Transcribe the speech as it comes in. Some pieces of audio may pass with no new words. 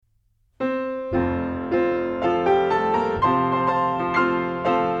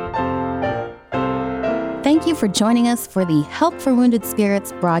you for joining us for the Help for Wounded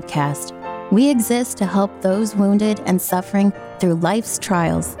Spirits broadcast. We exist to help those wounded and suffering through life's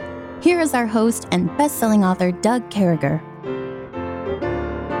trials. Here is our host and best-selling author, Doug Carriger.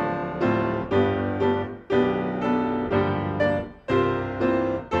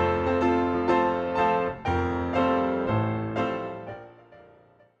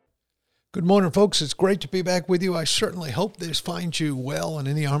 Good morning, folks. It's great to be back with you. I certainly hope this finds you well and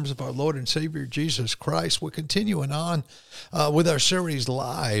in the arms of our Lord and Savior, Jesus Christ. We're continuing on with our series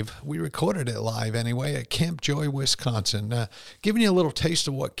live. We recorded it live anyway at Camp Joy, Wisconsin, giving you a little taste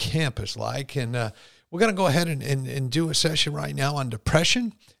of what camp is like. And we're going to go ahead and do a session right now on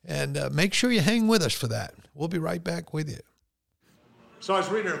depression, and make sure you hang with us for that. We'll be right back with you. So I was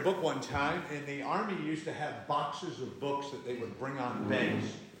reading a book one time, and the Army used to have boxes of books that they would bring on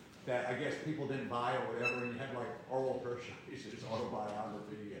base that I guess people didn't buy or whatever, and you had like Oral Hirsch's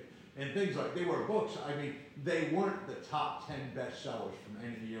autobiography and things like, they were books. I mean, they weren't the top 10 bestsellers from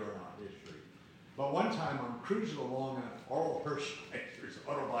any year in our history. But one time I'm cruising along on Oral Hirsch's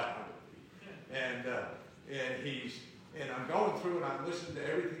autobiography, and I'm going through and I'm listening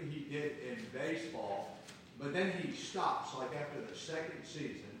to everything he did in baseball, but then he stops like after the second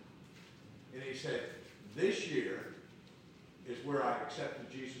season, and he said, "This year is where I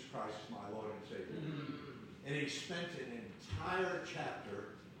accepted Jesus Christ as my Lord and Savior." Mm-hmm. And he spent an entire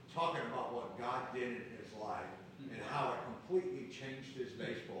chapter talking about what God did in his life, mm-hmm. and how it completely changed his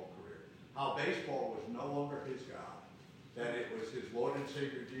baseball career. How baseball was no longer his God, that it was his Lord and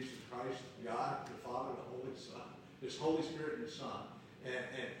Savior Jesus Christ, God, the Father, the Holy Son, his Holy Spirit and the Son,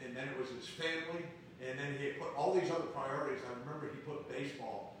 and then it was his family, and then he had put all these other priorities. I remember he put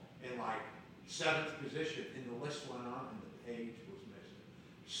baseball in like 7th position, and the list went on, and the page was missing.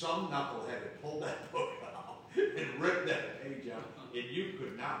 Some knucklehead had pulled that book out and ripped that page out, and you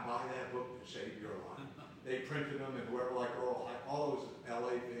could not buy that book to save your life. They printed them, and whoever, like all those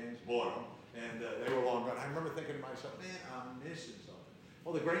LA fans bought them, and they were long gone. I remember thinking to myself, man, I'm missing something.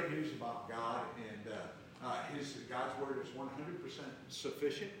 Well, the great news about God and God's word is 100%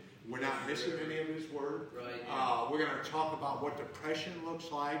 sufficient. We're not missing any of his word. Right, yeah. We're going to talk about what depression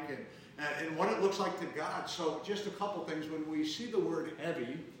looks like and what it looks like to God. So just a couple things. When we see the word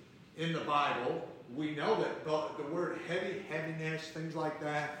heavy in the Bible, we know that the word heavy, heaviness, things like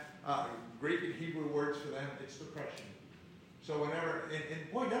that, Greek and Hebrew words for them, it's depression. So whenever,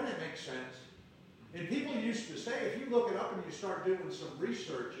 and boy, doesn't it make sense? And people used to say, if you look it up and you start doing some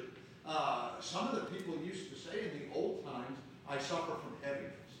research, some of the people used to say in the old times, I suffer from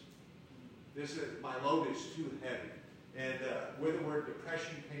heaviness. My load is too heavy. And where the word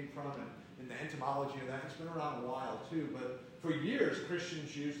depression came from and the etymology of that, it's been around a while too, but for years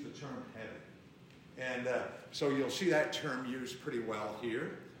Christians used the term heavy. And so you'll see that term used pretty well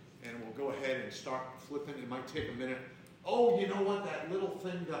here. And we'll go ahead and start flipping. It might take a minute. Oh, you know what? That little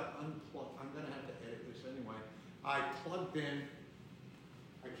thing got unplugged. I'm going to have to edit this anyway. I plugged in.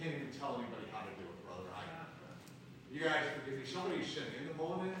 I can't even tell anybody how to do it, brother. You guys forgive me. Somebody's sitting in the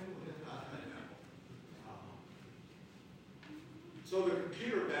morning. So the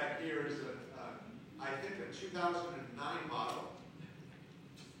computer back here is I think a 2009 model.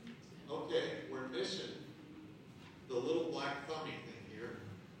 Okay, we're missing the little black thummy thing here.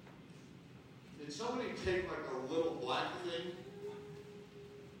 Did somebody take like a little black thing?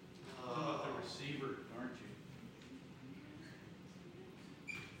 The receiver, aren't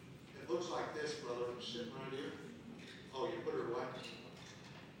you? It looks like this, brother. I'm sitting right here. Oh, you put her away.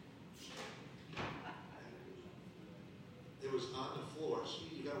 It was on the floor.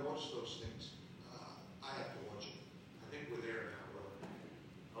 See, you got to watch those things. I have to watch it. I think we're there now, brother.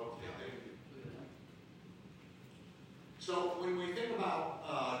 Okay. So when we think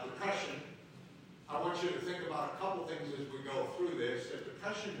about depression, I want you to think about a couple things as we go through this. That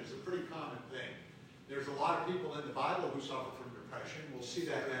depression is a pretty common thing. There's a lot of people in the Bible who suffer from depression. We'll see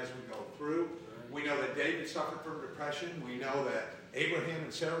that as we go through. We know that David suffered from depression. We know that Abraham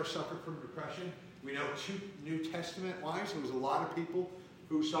and Sarah suffered from depression. We know 2 New Testament wise, there was a lot of people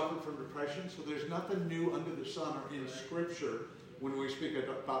who suffered from depression. So there's nothing new under the sun or in Scripture when we speak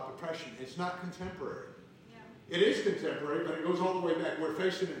about depression. It's not contemporary. Yeah. It is contemporary, but it goes all the way back. We're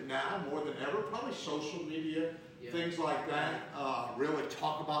facing it now more than ever. Probably social media, things like that, really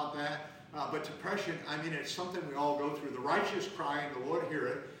talk about that. But depression, I mean, it's something we all go through. The righteous cry, and the Lord hear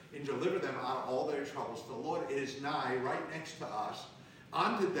it, and deliver them out of all their troubles. The Lord is nigh, right next to us,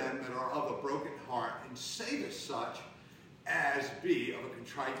 unto them that are of a broken heart, and saveth such as be of a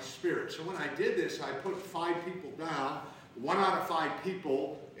contrite spirit. So when I did this, I put 5 people down. 1 out of 5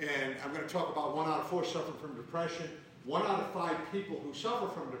 people, and I'm going to talk about 1 out of 4 suffering from depression. 1 out of 5 people who suffer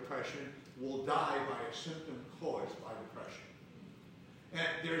from depression will die by a symptom caused by depression. And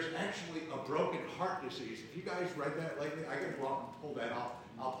there's actually a broken heart disease. If you guys read that lately, I can go out and pull that off.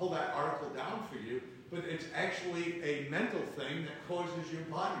 I'll pull that article down for you. But it's actually a mental thing that causes your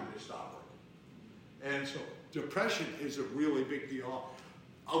body to stop working. And so depression is a really big deal.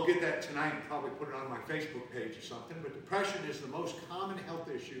 I'll get that tonight and probably put it on my Facebook page or something. But depression is the most common health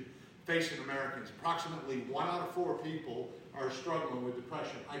issue facing Americans. Approximately 1 out of 4 people are struggling with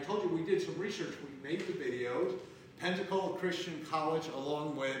depression. I told you we did some research. We made the videos. Pensacola Christian College,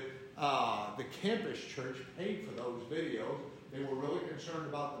 along with the campus church, paid for those videos. They were really concerned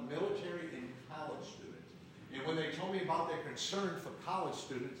about the military and college students. And when they told me about their concern for college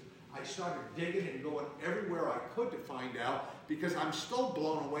students, I started digging and going everywhere I could to find out, because I'm still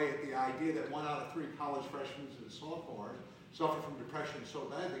blown away at the idea that 1 out of 3 college freshmen and sophomores suffer from depression so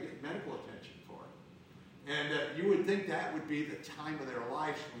bad they get medical attention for it. And you would think that would be the time of their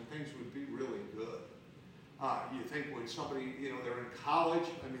lives when things would be really good. You think when somebody, they're in college,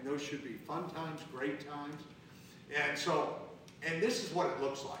 I mean, those should be fun times, great times. And this is what it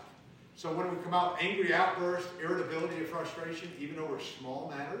looks like. So when we come out, angry outbursts, irritability or frustration, even over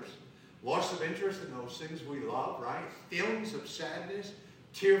small matters, loss of interest in those things we love, right? Feelings of sadness,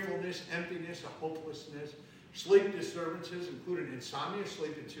 tearfulness, emptiness, or hopelessness, sleep disturbances, including insomnia,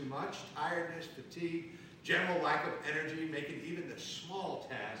 sleeping too much, tiredness, fatigue, general lack of energy, making even the small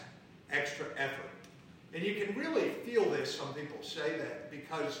task extra effort. And you can really feel this, some people say that,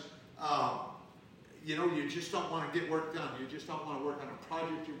 because you just don't want to get work done. You just don't want to work on a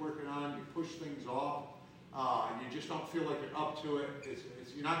project you're working on. You push things off. You just don't feel like you're up to it.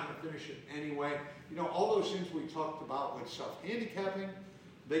 You're not going to finish it anyway. All those things we talked about with self-handicapping,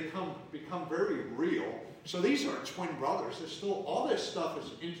 they become very real. So these are twin brothers. There's still, all this stuff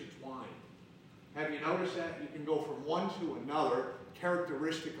is intertwined. Have you noticed that? You can go from one to another,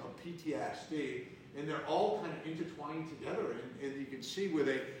 characteristic of PTSD, and they're all kind of intertwined together, and you can see where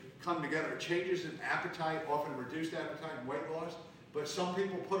they come together. Changes in appetite, often reduced appetite and weight loss, but some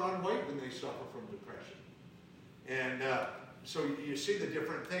people put on weight when they suffer from depression. And so you see the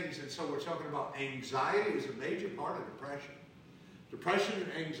different things, and so we're talking about anxiety is a major part of depression. Depression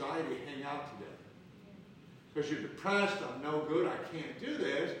and anxiety hang out together. Because you're depressed, I'm no good, I can't do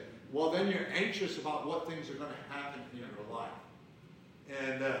this, well then you're anxious about what things are going to happen in your life.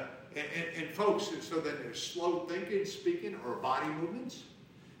 And folks, so then there's slow thinking, speaking, or body movements.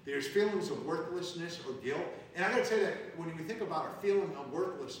 There's feelings of worthlessness or guilt. And I got to say that when we think about a feeling of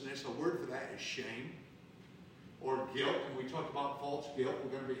worthlessness, a word for that is shame or guilt. And we talked about false guilt. We're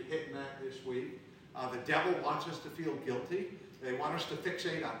going to be hitting that this week. The devil wants us to feel guilty. They want us to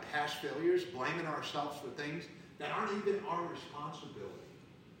fixate on past failures, blaming ourselves for things that aren't even our responsibility.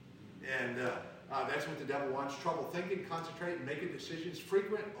 And that's what the devil wants. Trouble thinking, concentrating, making decisions,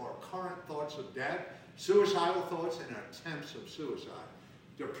 frequent or current thoughts of death, suicidal thoughts, and attempts of suicide.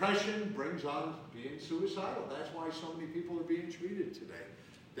 Depression brings on being suicidal. That's why so many people are being treated today.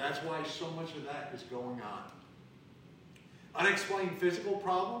 That's why so much of that is going on. Unexplained physical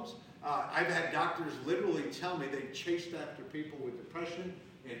problems. I've had doctors literally tell me they chased after people with depression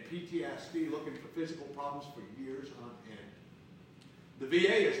and PTSD looking for physical problems for years on end. The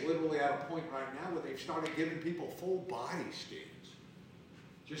VA is literally at a point right now where they've started giving people full body scans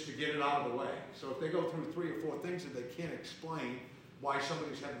just to get it out of the way. So if they go through 3 or 4 things that they can't explain why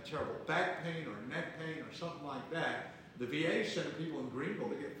somebody's having terrible back pain or neck pain or something like that, the VA is sending people in Greenville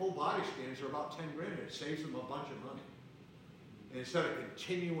to get full body scans for about 10 grand. It saves them a bunch of money. And instead of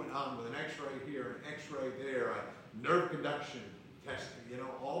continuing on with an x-ray here, an x-ray there, a nerve conduction testing,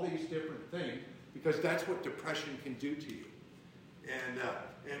 all these different things, because that's what depression can do to you.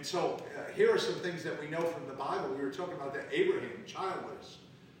 And so here are some things that we know from the Bible. We were talking about that Abraham, childless,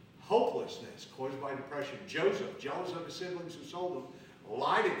 hopelessness caused by depression. Joseph, jealous of his siblings who sold him,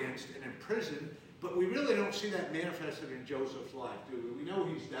 lied against and imprisoned. But we really don't see that manifested in Joseph's life, do we? We know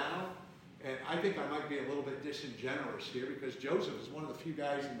he's down. And I think I might be a little bit disingenuous here, because Joseph is one of the few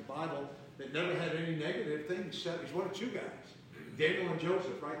guys in the Bible that never had any negative things said. He's one of 2 guys. Daniel and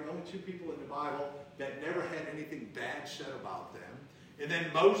Joseph, right? The only 2 people in the Bible that never had anything bad said about them. And then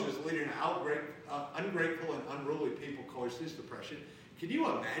Moses, leading an ungrateful and unruly people, caused his depression. Can you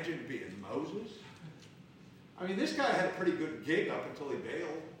imagine being Moses? I mean, this guy had a pretty good gig up until he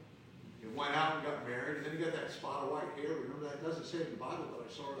bailed. He went out and got married, and then he got that spot of white hair. Remember that? It doesn't say it in the Bible, but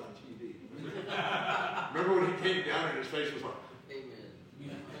I saw it on TV. Remember when he came down and his face was like,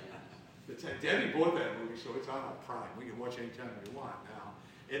 Amen. Debbie bought that movie, so it's on Prime. We can watch anytime we want now.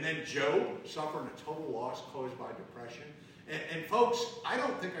 And then Job, suffering a total loss caused by depression. And folks, I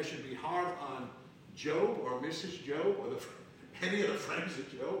don't think I should be hard on Job or Mrs. Job or any of the friends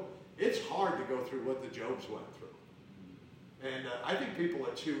of Job, it's hard to go through what the Jobs went through. And I think people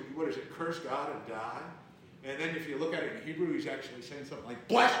are too, curse God and die? And then if you look at it in Hebrew, he's actually saying something like,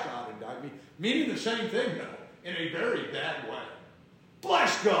 bless God and die, meaning the same thing, though, in a very bad way.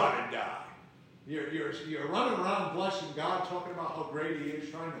 Bless God and die. You're running around blessing God, talking about how great he is,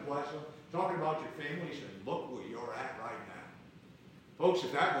 trying to bless him, talking about your families, and look where you're at right now. Folks,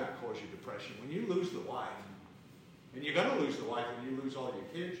 if that won't cause you depression, when you lose the wife, and you're going to lose the wife when you lose all your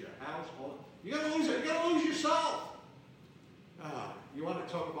kids, your house, you're going to lose it. You're going to lose yourself. You want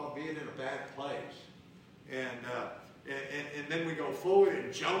to talk about being in a bad place. And then we go forward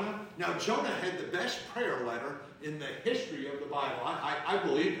in Jonah. Now, Jonah had the best prayer letter in the history of the Bible. I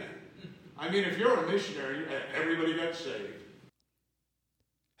believe that. I mean, if you're a missionary, everybody got saved.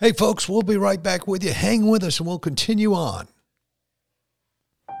 Hey, folks, we'll be right back with you. Hang with us and we'll continue on.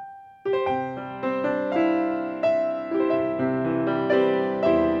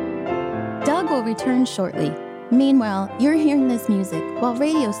 Doug will return shortly. Meanwhile, you're hearing this music while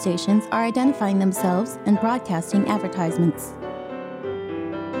radio stations are identifying themselves and broadcasting advertisements.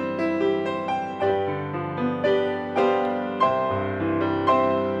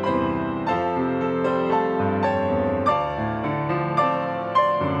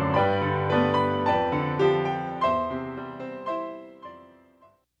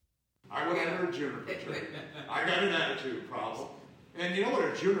 I went under a juniper tree. I got an attitude problem. And you know what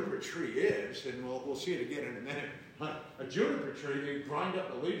a juniper tree is, and we'll see it again in a minute. A juniper tree, they grind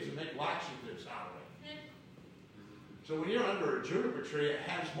up the leaves and make laxatives out of it. So when you're under a juniper tree, it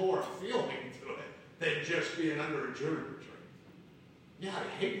has more feeling to it than just being under a juniper tree. Yeah, I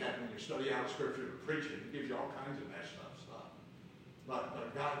hate that when you study out Scripture and preaching. It gives you all kinds of messed up stuff.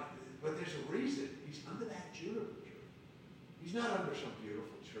 But there's a reason he's under that juniper tree. He's not under some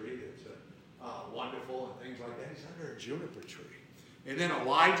beautiful tree that's wonderful and things like that. He's under a juniper tree. And then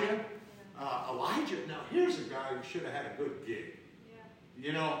Elijah, now here's a guy who should have had a good gig. Yeah.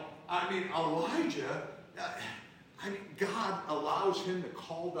 You know, Elijah, God allows him to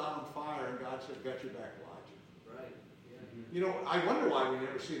call down fire, and God said, got your back, Elijah. Right. Yeah. You know, I wonder why we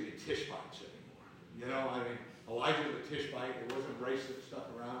never see any Tishbites anymore. You know, Elijah was a Tishbite. There wasn't racist stuff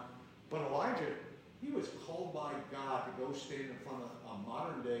around. But Elijah, he was called by God to go stand in front of a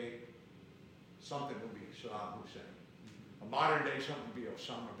modern day, something would be Saddam Hussein. A modern day something would be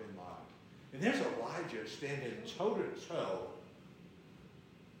Osama bin Laden. And there's Elijah standing toe-to-toe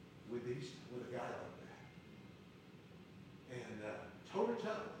with a guy like that. And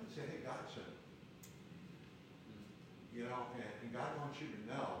toe-to-toe and say, hey, God sent him. You know, and God wants you to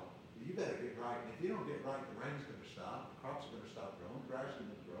know that you better get right. And if you don't get right, the rain's going to stop, the crops are going to stop growing, the grass is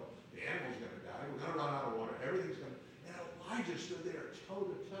going to grow, the animal's going to die, we're going to run out of water, everything's going to... And Elijah stood there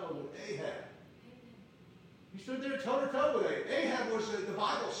toe-to-toe with Ahab. He stood there toe-to-toe with Ahab. Ahab was, the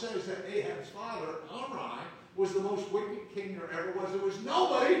Bible says that Ahab's father, Omri, was the most wicked king there ever was. There was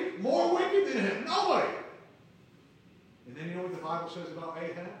nobody more wicked than him. Nobody. And then you know what the Bible says about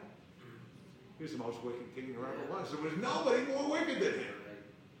Ahab? He was the most wicked king there ever was. There was nobody more wicked than him.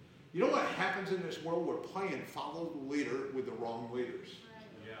 You know what happens in this world? We're playing follow the leader with the wrong leaders.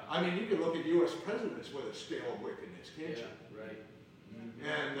 Yeah. I mean, you can look at U.S. presidents with a scale of wickedness, can't you? Right.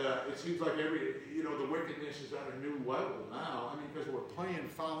 And it seems like the wickedness is at a new level now. I mean, because we're playing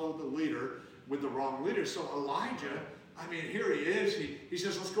follow the leader with the wrong leader. So Elijah, here he is. He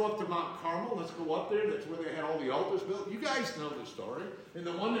says, let's go up to Mount Carmel. Let's go up there. That's where they had all the altars built. You guys know the story. And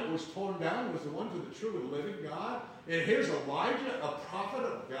the one that was torn down was the one to the true and living God. And here's Elijah, a prophet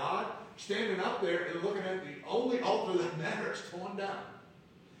of God, standing up there and looking at the only altar that matters torn down.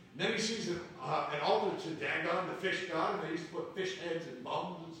 And then he sees an altar to Dagon, the fish god, and they used to put fish heads and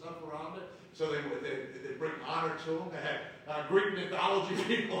bones and stuff around it. So they bring honor to them. They had Greek mythology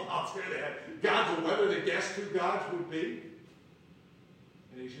people out there. They had gods of weather. They guessed who gods would be.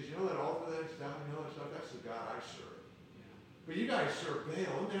 And he says, you know that altar that's down, that's the God I serve. Yeah. But you guys serve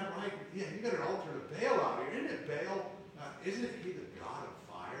Baal, isn't that right? Yeah, you got an altar to Baal out here. Isn't it Baal? Isn't he the God of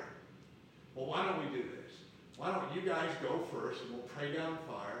fire? Well, why don't we do this? Why don't you guys go first and we'll pray down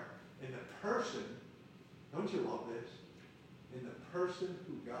fire, and the person, don't you love this? And the person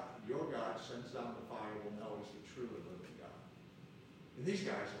who your God sends down the fire will know is the true and living God. And these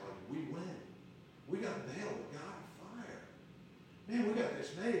guys are like, we win. We got Baal, the God of fire. Man, we got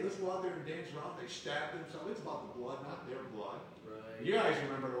this made. Let's go out there and dance around. They stabbed themselves. It's about the blood, not their blood. Right. You guys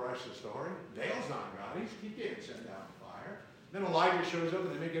remember the rest of the story. Baal's not God. He can't send down fire. Then Elijah shows up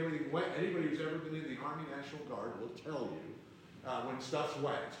and they make everything wet. Anybody who's ever been in the Army National Guard will tell you when stuff's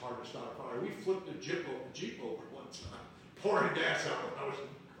wet, it's hard to start a fire. We flipped a Jeep over one time, pouring gas out when I was in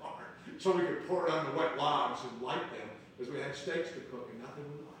the car. so we could pour it on the wet logs and light them, because we had steaks to cook and nothing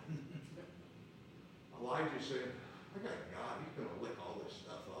would light. Elijah said, I got a God, he's going to lick all this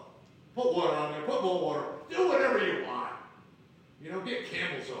stuff up. Put water on there, put more water, do whatever you want. You know, get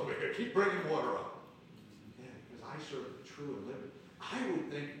camels over here, keep bringing water up. Yeah, because I serve the true and living. I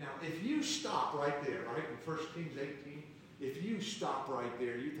would think, now, if you stop right there, right, in 1 Kings 18, if you stop right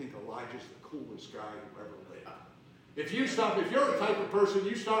there, you think Elijah's the coolest guy who ever lived. If you stop, if you're the type of person,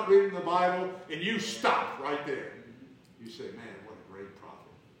 you start reading the Bible, and you stop right there, you say, man, what a great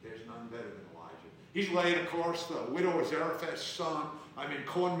prophet. There's none better than Elijah. He's laying, of course, the widow of Zarephath's son. I mean,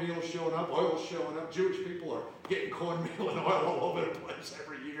 cornmeal showing up, oil showing up. Jewish people are getting cornmeal and oil all over the place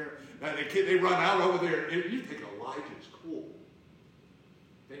every year. And they run out over there. And you think Elijah's cool.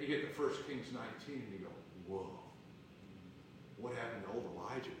 Then you get to 1 Kings 19 and you go, whoa. What happened to old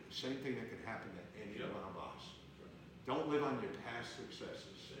Elijah? Same thing that could happen to any one of us. Don't live on your past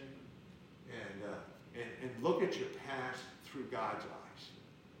successes. And look at your past through God's eyes.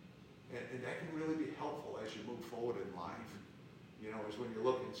 And that can really be helpful as you move forward in life. You know, is when you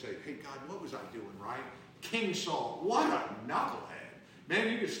look and say, hey, God, what was I doing right? King Saul, what a knucklehead.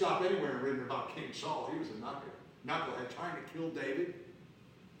 Man, you could stop anywhere and read about King Saul. He was a knucklehead trying to kill David.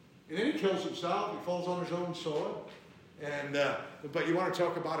 And then he kills himself. He falls on his own sword. And but you want to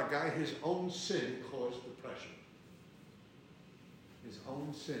talk about a guy, his own sin caused depression. His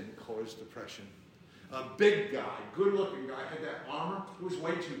own sin caused depression. A big guy, good-looking guy, had that armor. It was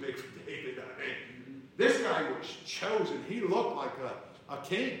way too big for David. I mean, this guy was chosen. He looked like a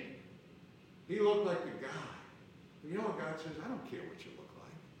king. He looked like the guy. You know what God says? I don't care what you look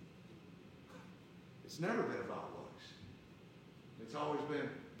like. It's never been about looks. It's always been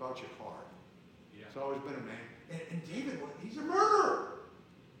about your heart. Yeah. It's always been a man. And David, he's a murderer.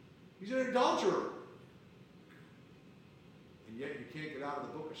 He's an adulterer. And yet you can't get out of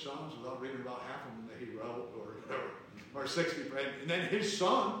the book of Psalms without reading about half of them that he wrote, or 60. And then his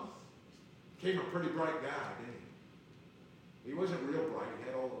son became a pretty bright guy, didn't he? He wasn't real bright. He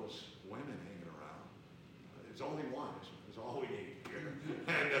had all those women hanging around. There's only one. Is all we need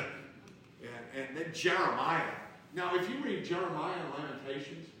here. And then Jeremiah. Now, if you read Jeremiah and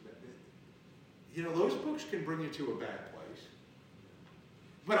Lamentations, you know, those books can bring you to a bad place.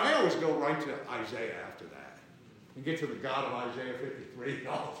 But I always go right to Isaiah after that. And get to the God of Isaiah 53 and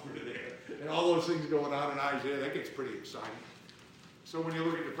all through there. And all those things going on in Isaiah, that gets pretty exciting. So when you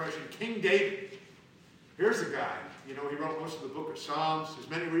look at depression, King David, here's the guy. You know, he wrote most of the book of Psalms. There's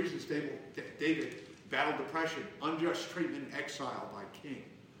many reasons David battled depression. Unjust treatment, exile by King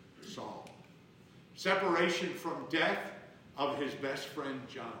Saul. Separation from death of his best friend,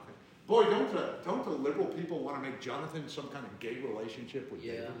 Jonathan. Boy, don't the liberal people want to make Jonathan some kind of gay relationship with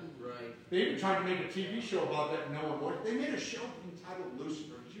David? Yeah, right. They even tried to make a TV show about that and no one watched. They made a show entitled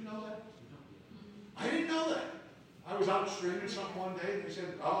Lucifer. Did you know that? I didn't know that. I was out streaming something one day and they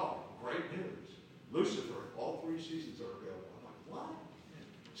said, oh, great news. Lucifer, all 3 seasons are available. I'm like, what?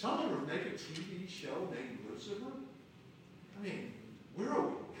 Someone would make a TV show named Lucifer? I mean, where are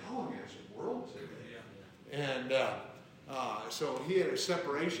we going as a world today? And so he had a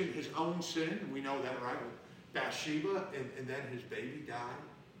separation, his own sin, and we know that, right? With Bathsheba, and then his baby died.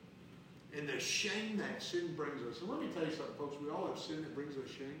 And the shame that sin brings us. And let me tell you something, folks. We all have sin that brings us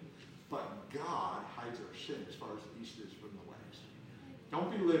shame. But God hides our sin as far as the east is from the west.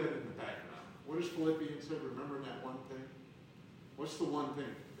 Don't be living in the background. What does Philippians say? Remember that one thing? What's the one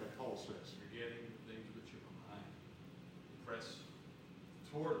thing that Paul says? Forgetting the things which are behind. Press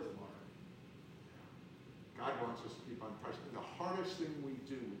toward the mark. God wants us to keep on pressing. The hardest thing we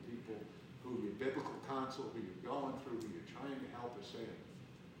do with people who you're biblical counsel, who you're going through, who you're trying to help is saying,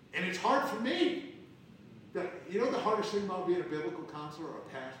 and it's hard for me. You know the hardest thing about being a biblical counselor or a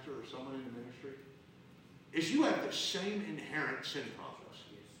pastor or someone in the ministry? Is you have the same inherent sin problems.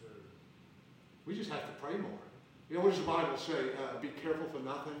 Yes, sir. We just have to pray more. You know, what does the Bible say? Be careful for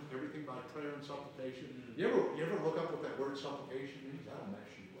nothing, everything by prayer and supplication. You ever look up what that word supplication means? That'll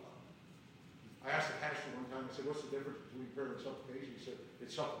mess you up. I asked the pastor one time, I said, what's the difference between prayer and supplication? He said,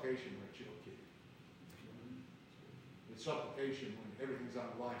 it's supplication when it's your kid. It's supplication when everything's on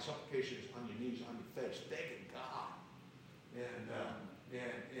the line. Supplication is on your knees, on your face, begging God. And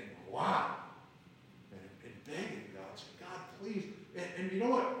wow. And begging God. Say, God, please. And you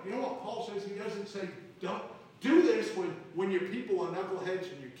know what? You know what Paul says? He doesn't say, don't do this when your people are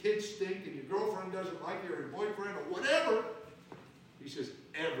knuckleheads and your kids stink and your girlfriend doesn't like you or your boyfriend or whatever. He says,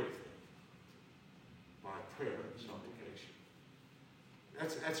 everything. By prayer and supplication.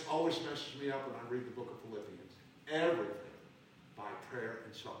 That's always messes me up when I read the book of Philippians. Everything by prayer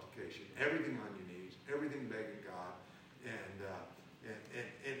and supplication. Everything on your knees. Everything begging God. And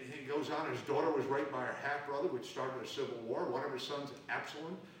he goes on. His daughter was raped by her half-brother, which started a civil war. One of his sons,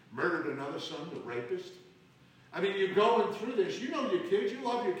 Absalom, murdered another son, the rapist. I mean, you're going through this. You know your kids. You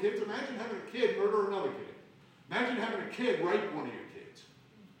love your kids. Imagine having a kid murder another kid. Imagine having a kid rape one of your kids.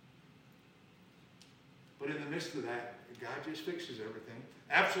 But in the midst of that, God just fixes everything.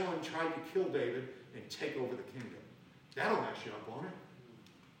 Absalom tried to kill David and take over the kingdom. That'll mess you up, won't it?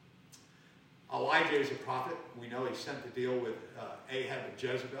 Elijah is a prophet. We know he sent to deal with Ahab and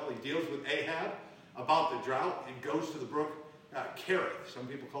Jezebel. He deals with Ahab about the drought and goes to the brook Kerith. Some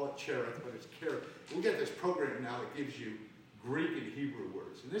people call it Cherith, but it's Kerith. We get this program now that gives you Greek and Hebrew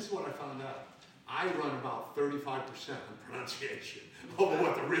words. And this is what I found out. I run about 35% on pronunciation over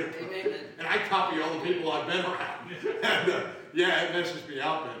what the real and I copy all the people I've been around. And it messes me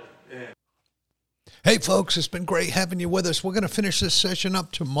up. Hey, folks, it's been great having you with us. We're going to finish this session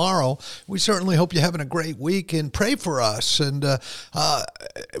up tomorrow. We certainly hope you're having a great week, and pray for us. And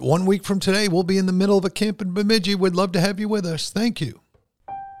 1 week from today, we'll be in the middle of a camp in Bemidji. We'd love to have you with us. Thank you.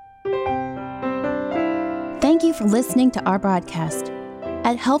 Thank you for listening to our broadcast.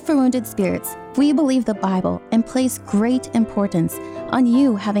 At Help for Wounded Spirits, we believe the Bible and place great importance on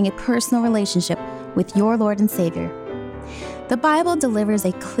you having a personal relationship with your Lord and Savior. The Bible delivers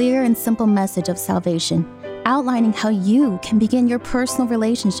a clear and simple message of salvation, outlining how you can begin your personal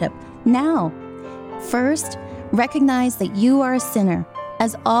relationship now. First, recognize that you are a sinner,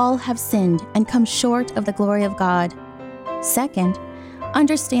 as all have sinned and come short of the glory of God. Second,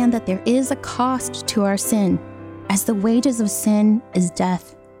 understand that there is a cost to our sin, as the wages of sin is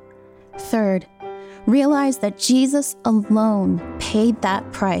death. Third, realize that Jesus alone paid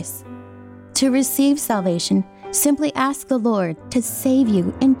that price. To receive salvation, simply ask the Lord to save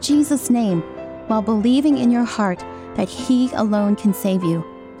you in Jesus' name while believing in your heart that He alone can save you,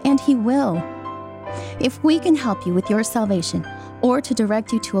 and He will. If we can help you with your salvation or to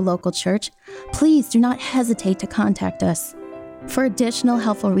direct you to a local church, please do not hesitate to contact us. For additional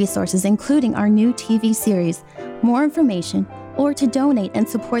helpful resources, including our new TV series, more information, or to donate and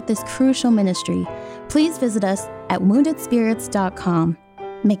support this crucial ministry, please visit us at woundedspirits.com.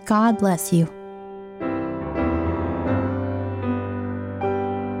 May God bless you.